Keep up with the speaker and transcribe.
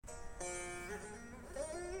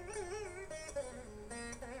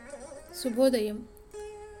శుభోదయం.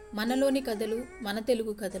 మనలోని కథలు, మన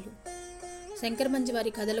తెలుగు కథలు. శంకరమంచి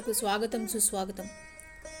వారి కథలకు స్వాగతం, సుస్వాగతం.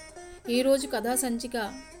 ఈరోజు కథా సంచిక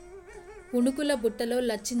పుణుకుల బుట్టలో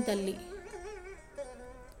లచ్చింతల్లి.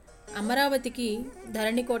 అమరావతికి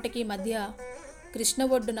ధరణికోటకి మధ్య కృష్ణ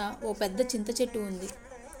ఒడ్డున ఓ పెద్ద చింత చెట్టు ఉంది.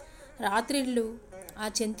 రాత్రిళ్ళు ఆ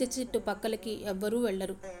చింత చెట్టు పక్కలకి ఎవ్వరూ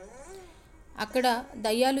వెళ్ళరు. అక్కడ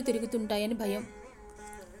దయ్యాలు తిరుగుతుంటాయని భయం.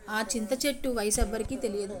 ఆ చింత చెట్టు వయసు ఎవ్వరికీ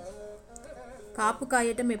తెలియదు. కాపు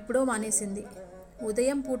కాయటం ఎప్పుడో మానేసింది.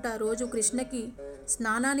 ఉదయం పూట రోజు కృష్ణకి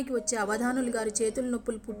స్నానానికి వచ్చే అవధానులు గారి చేతుల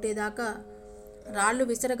నొప్పులు పుట్టేదాకా రాళ్ళు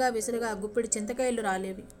విసరగా గుప్పెడు చింతకాయలు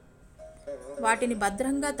రాలేవి. వాటిని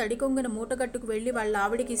భద్రంగా తడికొంగన మూటగట్టుకు వెళ్ళి వాళ్ళ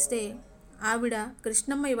ఆవిడికి ఇస్తే, ఆవిడ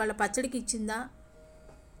 "కృష్ణమ్మ ఇవాళ పచ్చడికి ఇచ్చిందా"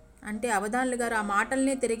 అంటే అవధానులు గారు ఆ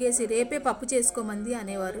మాటల్నే తిరిగేసి "రేపే పప్పు చేసుకోమంది"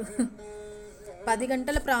 అనేవారు. 10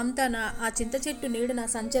 గంటల ప్రాంతాన ఆ చింత చెట్టు నీడన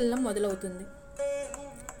సంచలనం మొదలవుతుంది.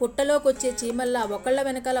 పుట్టలోకి వచ్చే చీమల్లా ఒకళ్ళ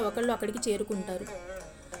వెనకాల ఒకళ్ళు అక్కడికి చేరుకుంటారు.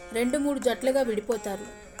 2-3 జట్లుగా విడిపోతారు.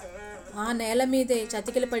 ఆ నేల మీదే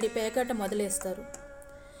చతికిల పడి పేకాట మొదలేస్తారు.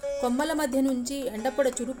 కొమ్మల మధ్య నుంచి ఎండపొడ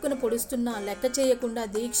చురుక్కున పొడుస్తున్నా లెక్క చేయకుండా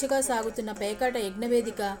దీక్షగా సాగుతున్న పేకాట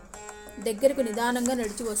యజ్ఞవేదిక దగ్గరకు నిదానంగా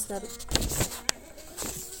నడిచి వస్తారు.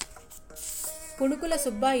 పుణుకుల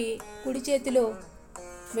సుబ్బాయి కుడి చేతిలో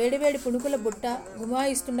వేడివేడి పుణుకుల బుట్ట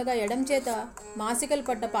గుమాయిస్తుండగా ఎడం చేత మాసికలు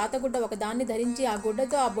పడ్డ పాతగుడ్డ ఒకదాన్ని ధరించి ఆ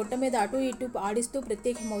గుడ్డతో ఆ బుట్ట మీద అటూ ఇటూ ఆడిస్తూ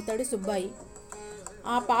ప్రత్యేకమవుతాడు సుబ్బాయి.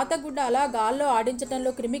 ఆ పాతగుడ్డ అలా గాల్లో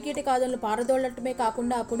ఆడించటంలో క్రిమికీటకాదులను పారదోలటమే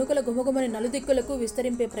కాకుండా పుణుకుల గుమగుమని నలుదిక్కులకు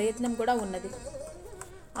విస్తరింపే ప్రయత్నం కూడా ఉన్నది.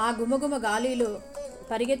 ఆ గుమగుమ గాలిలో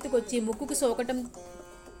పరిగెత్తుకొచ్చి ముక్కుకు సోకటం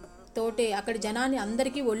తోటే అక్కడి జనాన్ని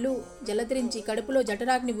అందరికీ ఒళ్ళు జలధరించి కడుపులో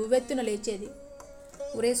జఠరాగ్ని ఉవ్వెత్తున లేచేది.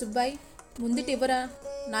 "ఒరే సుబ్బాయి, ముందుటివ్వరా,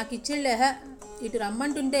 నాకిచ్చిళ్ళేహ, ఇటు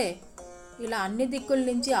రమ్మంటుంటే" ఇలా అన్ని దిక్కుల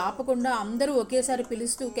నుంచి ఆపకుండా అందరూ ఒకేసారి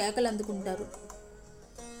పిలుస్తూ కేకలు అందుకుంటారు.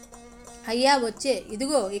 "అయ్యా వచ్చే,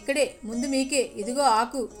 ఇదిగో ఇక్కడే, ముందు మీకే, ఇదిగో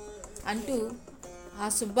ఆకు" అంటూ ఆ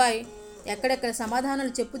సుబ్బాయి ఎక్కడెక్కడ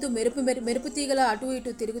సమాధానాలు చెప్పుతూ మెరుపు తీగల అటూ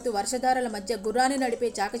ఇటూ తిరుగుతూ వర్షధారల మధ్య గుర్రాన్ని నడిపే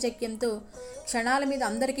చాకచక్యంతో క్షణాల మీద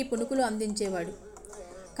అందరికీ పుణుకులు అందించేవాడు.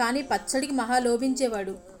 కానీ పచ్చడికి మహా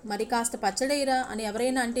లోభించేవాడు. "మరి కాస్త పచ్చడేరా" అని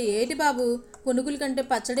ఎవరైనా అంటే, "ఏటి బాబు, పునుగుల కంటే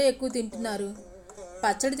పచ్చడే ఎక్కువ తింటున్నారు,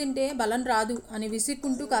 పచ్చడి తింటే బలం రాదు" అని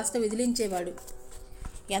విసుక్కుంటూ కాస్త విదిలించేవాడు.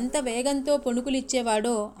 ఎంత వేగంతో పుణుకులు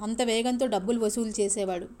ఇచ్చేవాడో అంత వేగంతో డబ్బులు వసూలు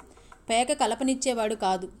చేసేవాడు. పేక కలపనిచ్చేవాడు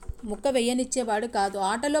కాదు, ముక్క వెయ్యనిచ్చేవాడు కాదు.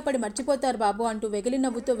 "ఆటలో పడి మర్చిపోతారు బాబు" అంటూ వెగిలి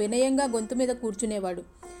నవ్వుతో వినయంగా గొంతు మీద కూర్చునేవాడు.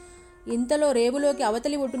 ఇంతలో రేవులోకి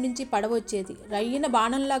అవతలి ఒడ్డు నుంచి పడవచ్చేది. రయ్యిన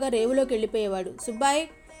బాణంలాగా రేవులోకి వెళ్ళిపోయేవాడు. "సుబ్బాయి,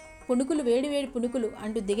 పుణుకులు, వేడివేడి పుణుకులు"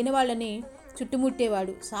 అంటూ దిగిన వాళ్ళని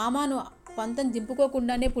చుట్టుముట్టేవాడు. సామాను పంతం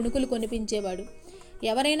దింపుకోకుండానే పుణుకులు కొనిపించేవాడు.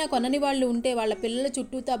 ఎవరైనా కొనని వాళ్ళు ఉంటే వాళ్ళ పిల్లల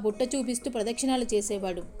చుట్టూతా బుట్ట చూపిస్తూ ప్రదక్షిణాలు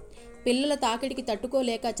చేసేవాడు. పిల్లల తాకిడికి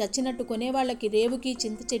తట్టుకోలేక చచ్చినట్టు కొనేవాళ్ళకి రేవుకి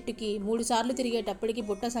చింత చెట్టుకి 3 సార్లు తిరిగేటప్పటికి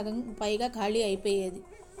బుట్ట సగం పైగా ఖాళీ అయిపోయేది.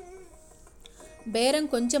 బేరం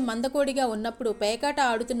కొంచెం మందకోడిగా ఉన్నప్పుడు పేకాట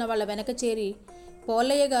ఆడుతున్న వాళ్ళ వెనక చేరి,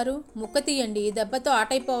 "పోలయ్య గారు, ముక్క తీయండి, ఈ దెబ్బతో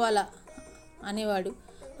ఆటైపోవాలా" అనేవాడు.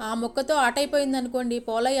 ఆ ముక్కతో ఆటైపోయిందనుకోండి,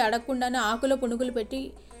 పోలయ్య అడగకుండానే ఆకులో పునుగులు పెట్టి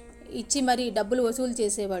ఇచ్చి మరీ డబ్బులు వసూలు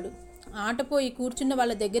చేసేవాడు. ఆటపోయి కూర్చున్న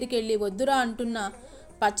వాళ్ళ దగ్గరికి వెళ్ళి, "వద్దురా అంటున్న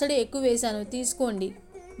పచ్చడి ఎక్కువ వేశాను, తీసుకోండి,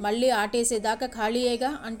 మళ్ళీ ఆటేసేదాకా ఖాళీయేగా"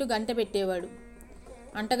 అంటూ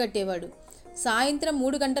అంటగట్టేవాడు. సాయంత్రం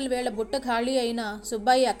 3 గంటల వేళ బుట్ట ఖాళీ అయినా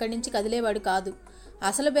సుబ్బాయి అక్కడి నుంచి కదిలేవాడు కాదు.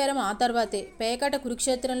 అసలు బేరం ఆ తర్వాతే. పేకాట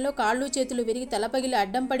కురుక్షేత్రంలో కాళ్ళు చేతులు విరిగి తలపగిలి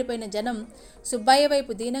అడ్డం పడిపోయిన జనం సుబ్బాయి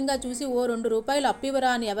వైపు దీనంగా చూసి, "ఓ 2 రూపాయలు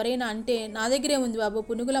అప్పివరా" అని ఎవరైనా అంటే, "నా దగ్గరే ఉంది బాబు,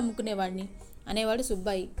 పునుగులు అమ్ముకునేవాడిని" అనేవాడు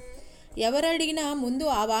సుబ్బాయి. ఎవరు అడిగినా ముందు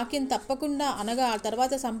ఆ వాక్యం తప్పకుండా అనగా ఆ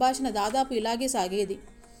తర్వాత సంభాషణ దాదాపు ఇలాగే సాగేది.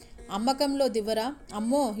 "అమ్మకంలో దివ్వరా?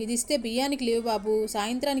 అమ్మో, ఇది ఇస్తే బియ్యానికి లేవు బాబు,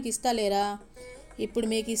 సాయంత్రానికి ఇస్తాలేరా? ఇప్పుడు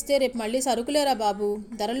మీకు ఇస్తే రేపు మళ్ళీ సరుకులేరా బాబు,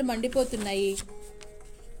 ధరలు మండిపోతున్నాయి,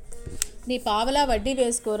 నీ పావలా వడ్డీ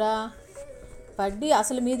వేసుకోరా." "వడ్డీ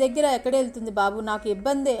అసలు మీ దగ్గర ఎక్కడ వెళ్తుంది బాబు, నాకు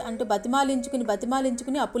ఇబ్బందే" అంటూ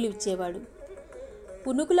బతిమాలించుకుని అప్పులు ఇచ్చేవాడు.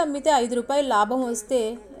 పునుకులు అమ్మితే 5 రూపాయలు లాభం వస్తే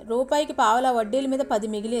రూపాయికి పావలా వడ్డీల మీద 10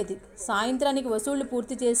 మిగిలేది. సాయంత్రానికి వసూళ్లు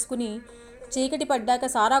పూర్తి చేసుకుని చీకటి పడ్డాక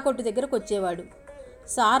సారా కొట్టు దగ్గరకు వచ్చేవాడు.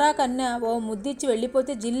 సారా కన్య ఓ ముద్దిచ్చి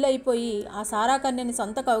వెళ్ళిపోతే జిల్లు అయిపోయి ఆ సారా కన్యని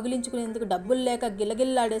సొంత కౌగిలించుకునేందుకు డబ్బులు లేక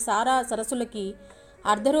గిలగిల్లాడే సారా సరస్సులకి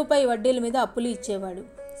 ₹1 వడ్డీల మీద అప్పులు ఇచ్చేవాడు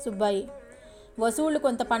సుబ్బాయి. వసూళ్లు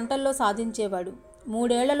కొంత పంటల్లో సాధించేవాడు.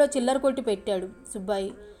 3 ఏళ్లలో చిల్లర కొట్టి పెట్టాడు సుబ్బాయి.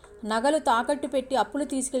 నగలు తాకట్టు పెట్టి అప్పులు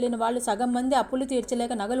తీసుకెళ్లిన వాళ్ళు సగం మంది అప్పులు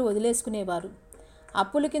తీర్చలేక నగలు వదిలేసుకునేవారు.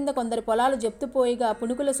 అప్పుల కింద కొందరి పొలాలు జప్తుపోయిగా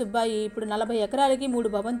పుణుకుల సుబ్బాయి ఇప్పుడు 40 ఎకరాలకి 3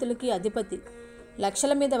 భవంతులకి అధిపతి.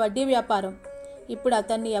 లక్షల మీద వడ్డీ వ్యాపారం. ఇప్పుడు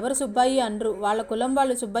అతన్ని ఎవరు సుబ్బయ్య అనరు. వాళ్ళ కులం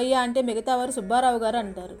వాళ్ళు సుబ్బయ్య అంటే మిగతా వారు సుబ్బారావు గారు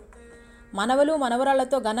అంటారు. మనవలు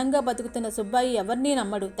మనవరాళ్లతో ఘనంగా బతుకుతున్న సుబ్బయ్య ఎవరినీ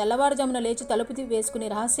నమ్మడు. తెల్లవారుజామున లేచి తలుపు వేసుకుని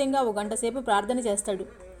రహస్యంగా 1 గంట సేపు ప్రార్థన చేస్తాడు.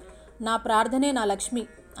 నా ప్రార్థనే నా లక్ష్మి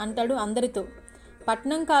అంటాడు అందరితో.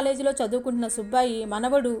 పట్నం కాలేజీలో చదువుకుంటున్న సుబ్బయ్య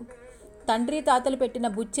మనవడు తండ్రి తాతలు పెట్టిన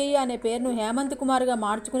బుచ్చయ్య అనే పేరును హేమంత్ కుమార్గా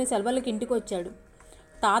మార్చుకుని సెలవులకి ఇంటికి వచ్చాడు.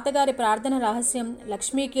 తాతగారి ప్రార్థన రహస్యం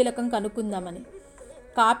లక్ష్మీ కీలకం కనుక్కుందామని.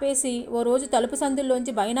 కాపేసి ఓ రోజు తలుపు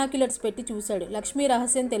సందుల్లోంచి బైనాక్యులర్స్ పెట్టి చూశాడు. లక్ష్మీ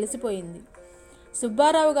రహస్యం తెలిసిపోయింది.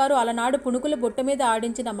 సుబ్బారావు గారు అలనాడు పుణుకుల బుట్ట మీద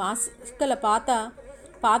ఆడించిన మాసికల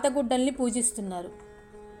పాత గుడ్డల్ని పూజిస్తున్నారు.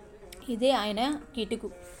 ఇదే ఆయన కిటుకు.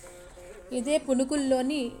 ఇదే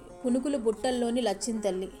పుణుకుల బుట్టల్లోని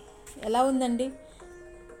లచ్చింతల్లి. ఎలా ఉందండి?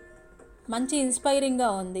 మంచి ఇన్స్పైరింగ్గా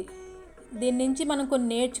ఉంది. దీని నుంచి మనం కొన్ని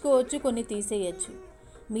నేర్చుకోవచ్చు, కొన్ని తీసేయచ్చు.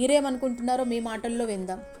 మీరేమనుకుంటున్నారో మీ మాటల్లో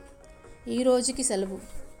విందాం. ఈ రోజుకి సెలవు.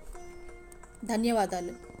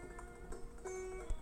 ధన్యవాదాలు.